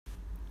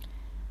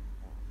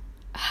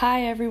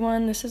Hi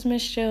everyone, this is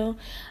Miss Jill.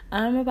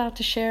 I'm about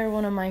to share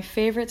one of my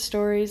favorite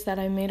stories that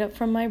I made up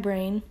from my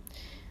brain.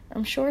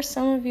 I'm sure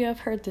some of you have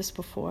heard this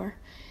before.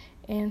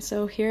 And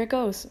so here it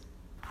goes.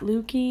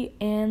 Lukey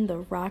and the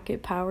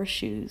Rocket Power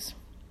Shoes.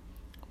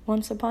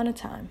 Once upon a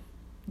time,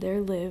 there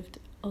lived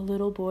a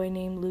little boy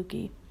named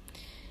Lukey.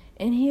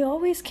 And he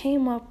always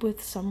came up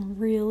with some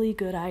really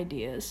good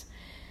ideas.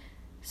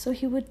 So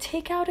he would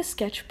take out a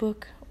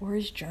sketchbook or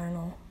his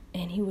journal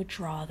and he would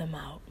draw them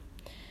out.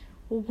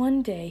 Well,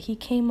 one day he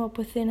came up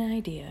with an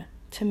idea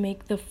to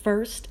make the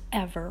first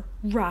ever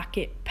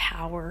rocket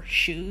power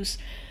shoes.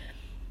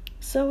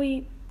 So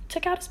he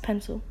took out his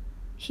pencil,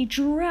 he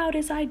drew out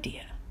his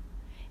idea,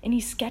 and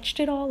he sketched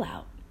it all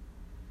out.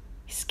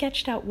 He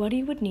sketched out what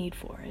he would need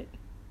for it.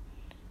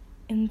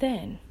 And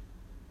then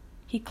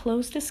he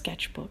closed his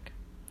sketchbook.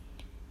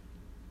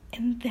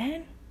 And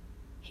then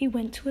he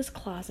went to his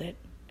closet,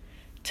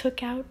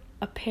 took out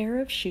a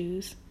pair of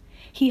shoes.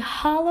 He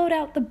hollowed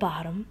out the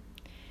bottom.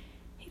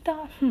 He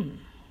thought,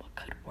 what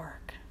could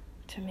work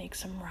to make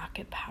some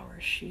rocket power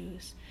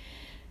shoes?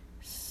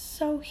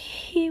 So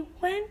he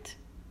went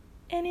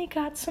and he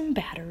got some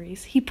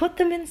batteries. He put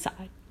them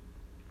inside.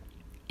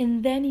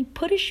 And then he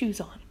put his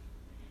shoes on.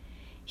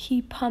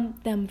 He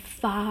pumped them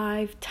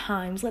 5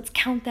 times. Let's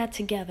count that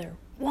together.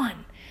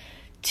 1,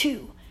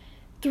 2,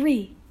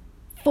 3,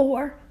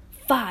 4,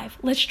 5.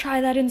 Let's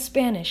try that in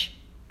Spanish.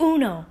 1,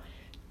 2,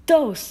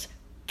 3, 4,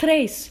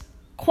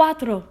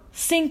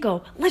 5.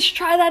 Let's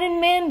try that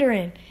in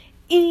Mandarin.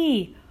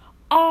 I,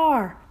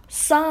 R,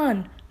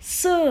 san,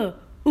 su,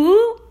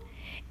 u.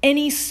 And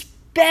he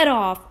sped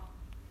off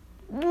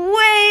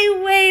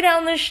way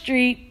down the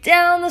street,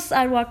 down the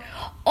sidewalk,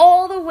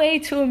 all the way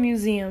to a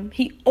museum.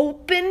 He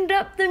opened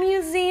up the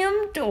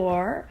museum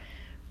door.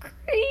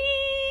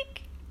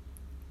 Creak.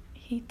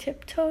 He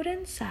tiptoed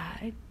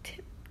inside.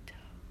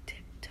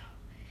 Tiptoe.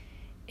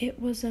 It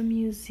was a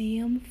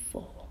museum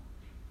full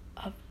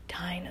of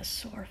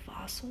dinosaur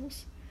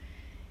fossils.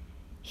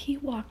 He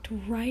walked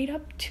right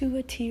up to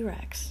a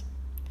T-Rex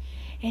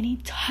and he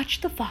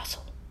touched the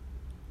fossil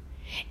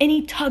and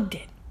he tugged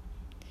it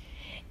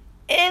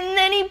and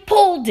then he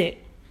pulled it.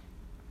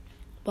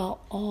 Well,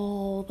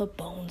 all the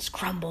bones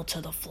crumbled to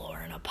the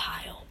floor in a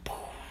pile.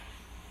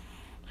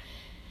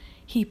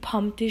 He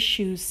pumped his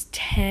shoes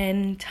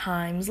 10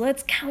 times.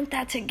 Let's count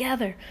that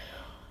together.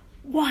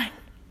 1,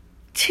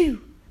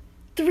 2,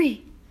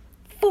 3,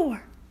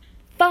 4,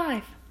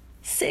 5,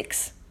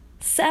 6,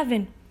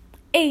 7,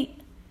 8,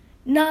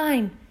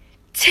 9,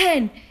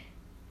 10.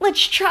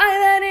 Let's try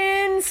that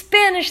in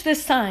Spanish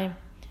this time.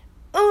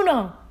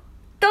 1,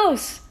 2,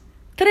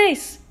 3,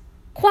 4,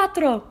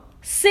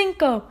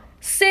 5,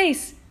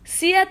 6,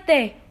 7,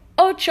 8,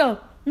 9,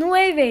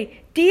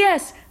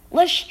 10.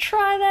 Let's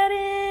try that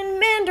in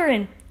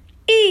Mandarin.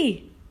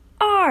 I,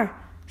 R,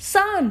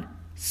 san,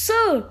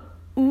 su,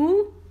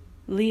 u,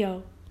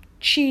 Leo,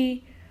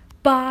 chi,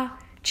 ba,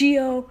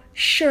 geo,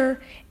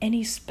 sure. And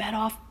he sped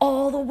off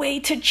all the way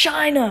to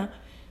China.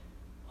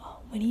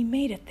 Well, when he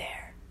made it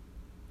there,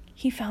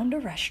 he found a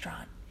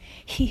restaurant.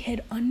 He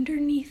hid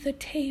underneath a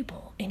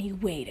table and he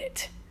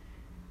waited.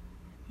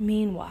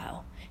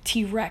 Meanwhile,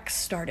 T-Rex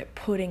started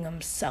putting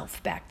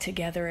himself back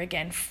together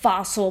again,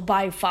 fossil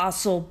by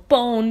fossil,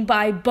 bone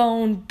by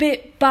bone,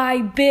 bit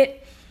by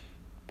bit.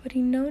 But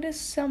he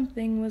noticed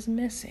something was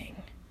missing.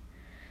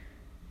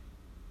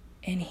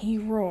 And he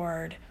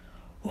roared,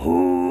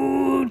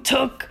 "Who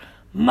took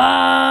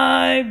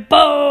my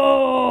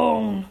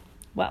bone?"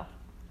 Well,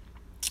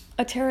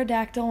 a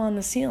pterodactyl on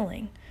the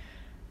ceiling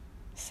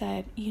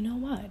said, "You know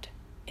what?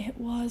 It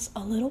was a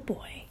little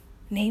boy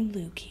named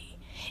Lukey,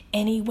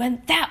 and he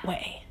went that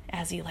way,"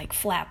 as he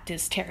flapped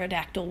his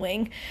pterodactyl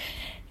wing.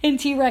 And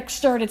T-Rex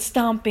started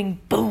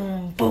stomping,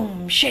 boom,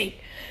 boom,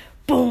 shake,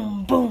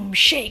 boom, boom,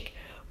 shake,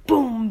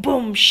 boom,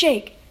 boom,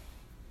 shake,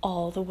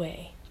 all the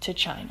way to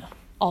China,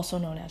 also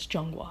known as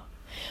Zhonghua.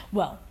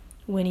 Well,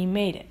 when he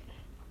made it,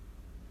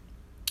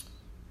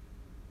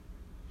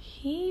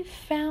 he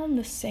found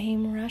the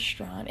same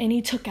restaurant and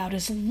he took out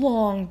his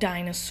long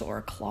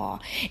dinosaur claw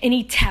and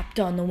he tapped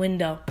on the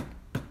window.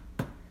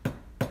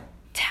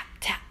 Tap,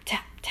 tap,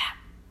 tap, tap.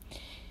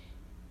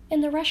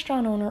 And the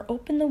restaurant owner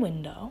opened the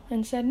window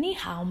and said, "Ni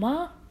hao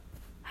ma?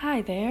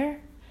 Hi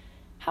there.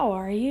 How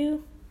are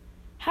you?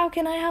 How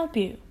can I help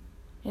you?"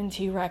 And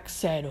T-Rex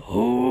said,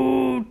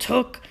 "Who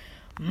took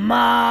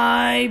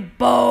my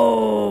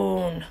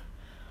bone?"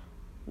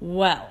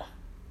 Well,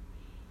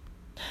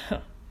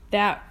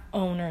 that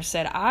owner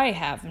said, "I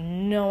have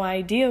no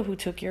idea who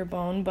took your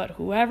bone, but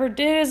whoever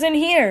did isn't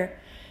here."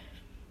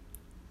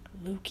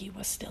 Lukey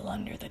was still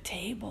under the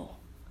table.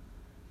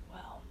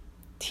 Well,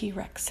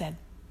 T-Rex said,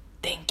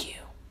 "Thank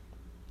you,"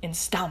 and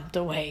stomped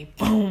away.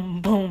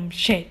 Boom, boom,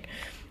 shake.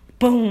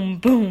 Boom,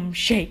 boom,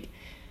 shake.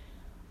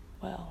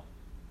 Well,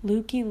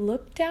 Lukey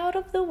looked out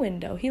of the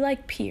window. He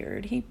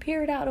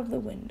peered out of the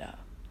window.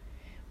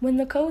 When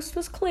the coast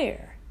was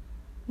clear,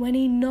 when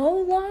he no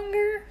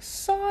longer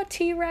saw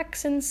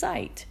T-Rex in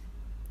sight,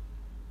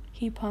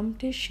 he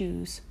pumped his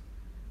shoes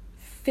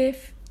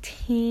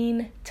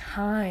 15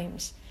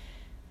 times.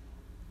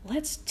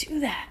 let's do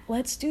that.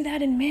 Let's do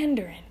that in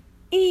Mandarin.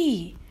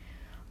 E,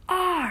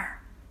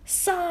 R,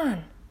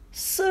 san,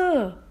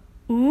 su,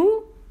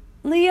 u,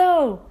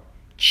 liu,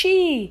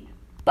 chi,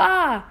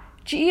 ba,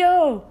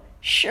 jio,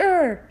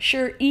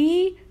 shi,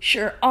 e,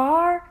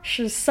 r,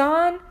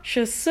 san,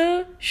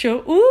 su,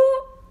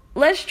 u.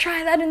 Let's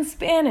try that in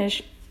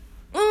Spanish.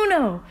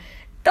 Uno,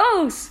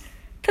 dos,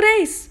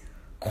 tres,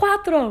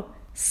 cuatro,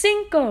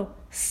 cinco,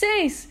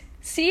 seis,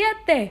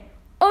 siete,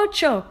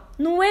 ocho,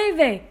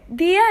 nueve,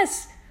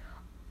 10,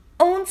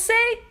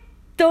 11,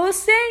 12,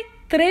 13,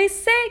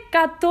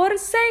 14,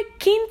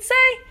 15.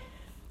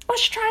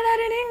 Let's try that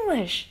in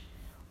English.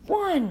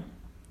 1,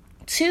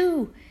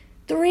 2,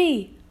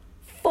 3,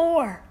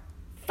 4,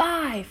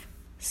 5,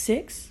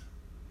 6,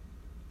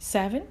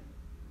 7,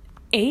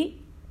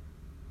 8,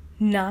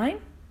 9,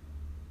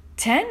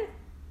 10,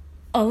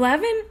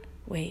 11,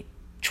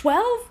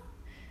 12,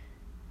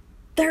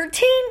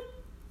 13,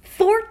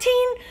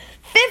 14,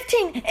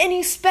 15, and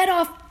he sped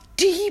off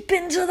deep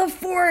into the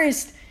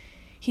forest.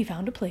 He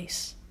found a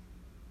place.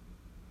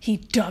 He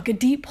dug a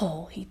deep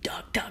hole. He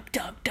dug.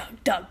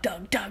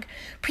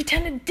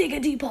 Pretended to dig a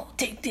deep hole.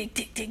 Dig.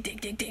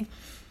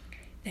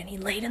 Then he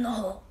laid in the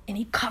hole, and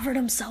he covered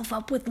himself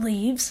up with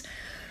leaves.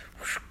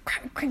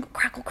 Crinkle,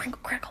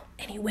 crackle,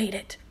 and he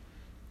waited.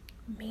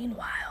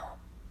 Meanwhile,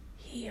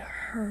 he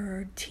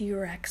heard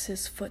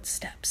T-Rex's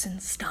footsteps and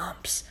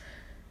stomps.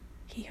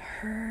 He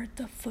heard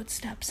the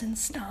footsteps and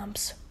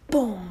stomps.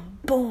 Boom,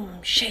 boom,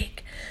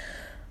 shake.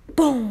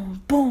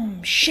 Boom,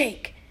 boom,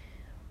 shake.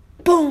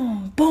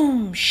 Boom,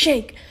 boom,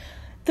 shake.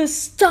 The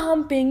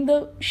stomping,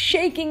 the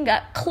shaking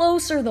got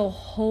closer. The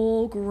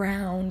whole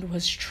ground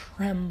was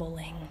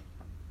trembling.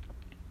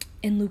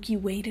 And Lukey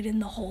waited in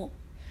the hole.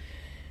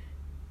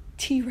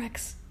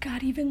 T-Rex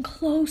got even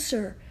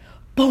closer.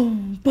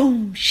 Boom,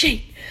 boom,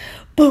 shake.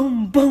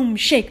 Boom, boom,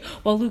 shake.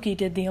 Well, Lukey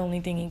did the only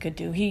thing he could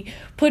do. He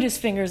put his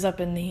fingers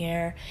up in the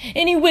air,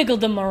 and he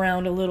wiggled them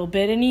around a little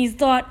bit, and he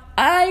thought,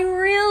 I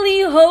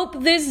really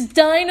hope this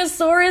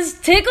dinosaur is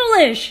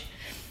ticklish.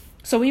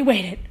 So he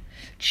waited.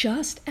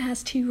 Just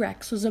as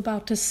T-Rex was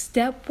about to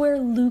step where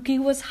Lukey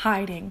was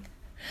hiding,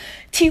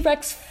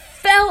 T-Rex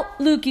felt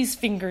Lukey's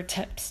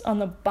fingertips on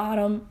the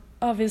bottom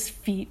of his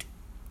feet.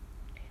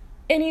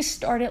 And he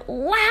started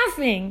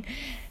laughing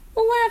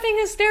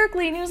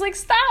hysterically. And he was like,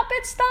 stop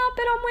it,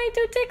 I'm way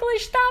too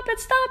ticklish, stop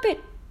it.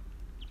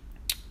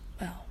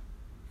 Well,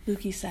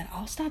 Lukey said,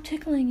 I'll stop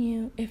tickling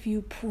you if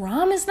you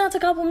promise not to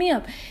gobble me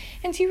up.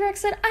 And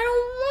T-Rex said, I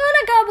don't want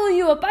to gobble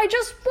you up, I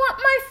just want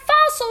my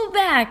fossil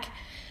back.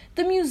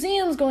 The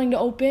museum's going to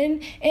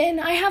open, and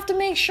I have to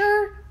make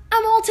sure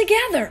I'm all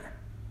together.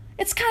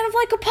 It's kind of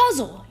like a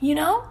puzzle, you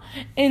know?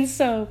 And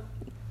so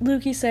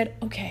Lukey said,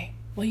 okay,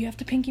 well, you have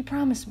to pinky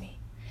promise me.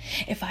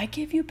 If I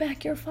give you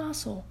back your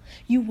fossil,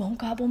 you won't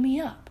gobble me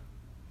up.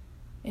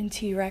 And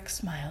T-Rex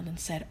smiled and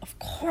said, of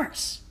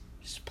course,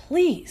 just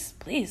please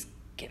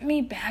give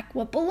me back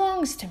what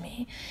belongs to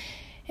me.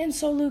 And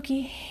so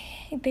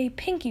they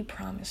pinky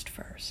promised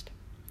first.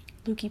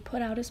 Lukey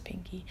put out his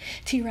pinky,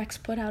 T-Rex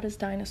put out his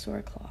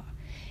dinosaur claw,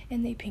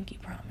 and they pinky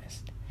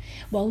promised.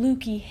 While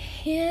Lukey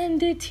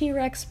handed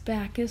T-Rex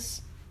back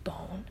his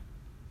bone,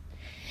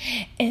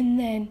 and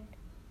then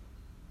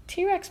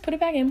T-Rex put it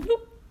back in,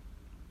 bloop.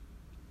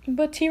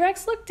 But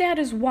T-Rex looked at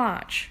his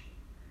watch,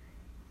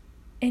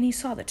 and he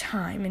saw the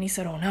time, and he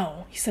said, oh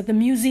no. He said, the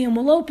museum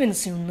will open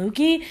soon,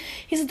 Lukey.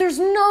 He said, there's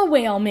no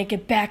way I'll make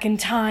it back in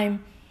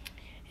time.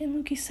 And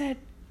Lukey said,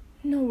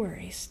 no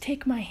worries,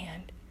 take my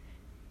hand.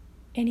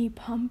 And he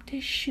pumped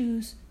his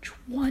shoes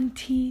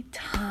 20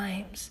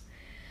 times.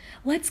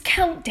 Let's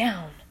count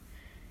down.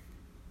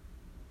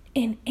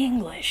 In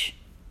English.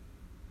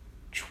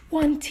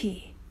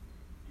 20,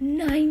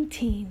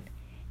 19,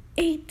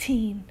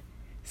 18,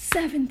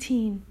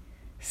 17,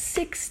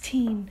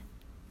 16,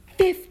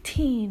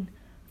 15,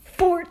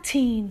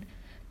 14,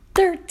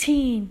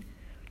 13,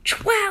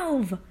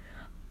 12,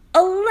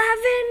 11,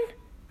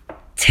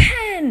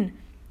 10,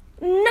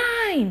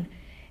 9,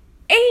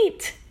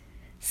 8,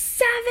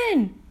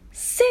 7,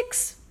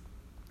 6,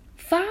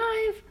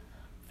 5,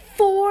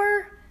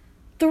 4,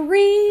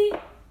 3,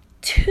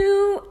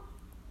 2,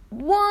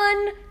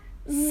 1,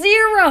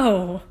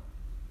 0.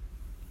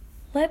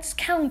 Let's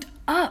count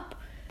up.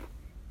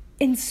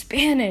 In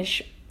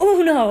Spanish,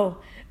 1,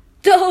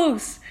 2,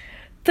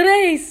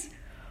 3,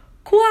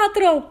 4.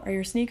 Are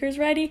your sneakers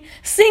ready?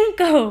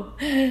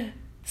 5,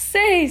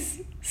 6,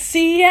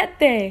 7,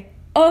 8,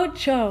 9,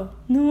 10,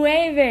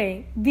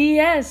 11,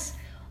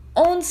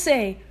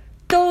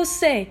 12,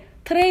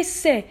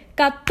 13,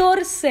 14,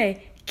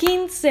 15,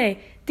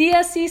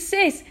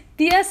 16,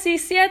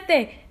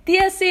 17,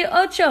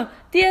 18,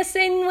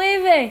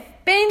 19,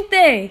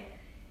 20.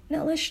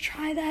 Now let's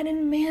try that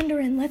in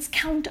Mandarin. Let's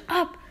count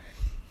up.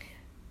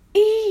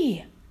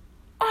 E,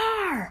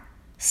 R,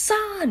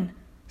 san,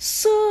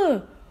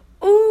 su,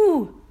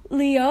 u,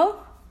 liu,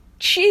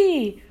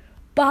 chi,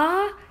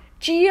 ba,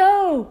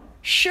 jio,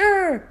 shi,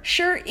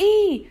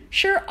 e,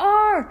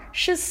 r,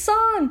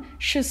 san,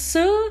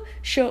 su,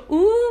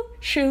 u,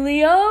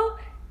 liu,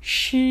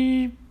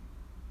 shi.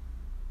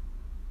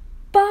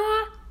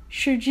 Ba,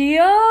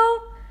 Shujio,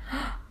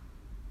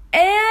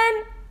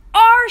 and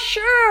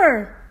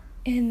Archer!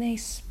 And they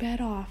sped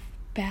off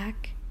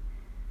back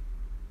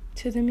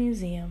to the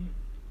museum.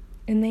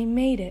 And they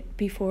made it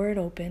before it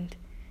opened.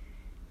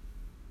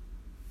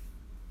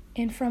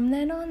 And from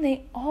then on,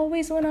 they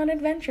always went on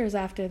adventures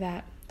after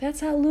that.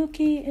 That's how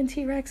Lukey and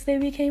T-Rex, they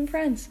became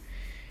friends.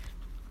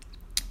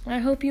 I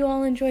hope you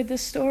all enjoyed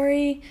this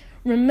story.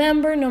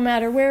 Remember, no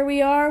matter where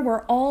we are,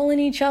 we're all in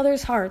each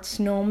other's hearts,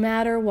 no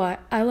matter what.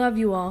 I love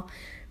you all.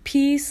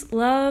 Peace,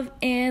 love,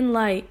 and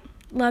light.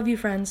 Love you,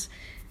 friends.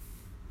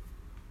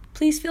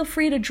 Please feel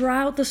free to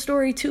draw out the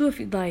story too if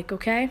you'd like,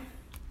 okay?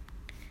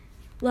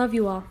 Love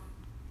you all.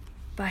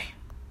 Bye.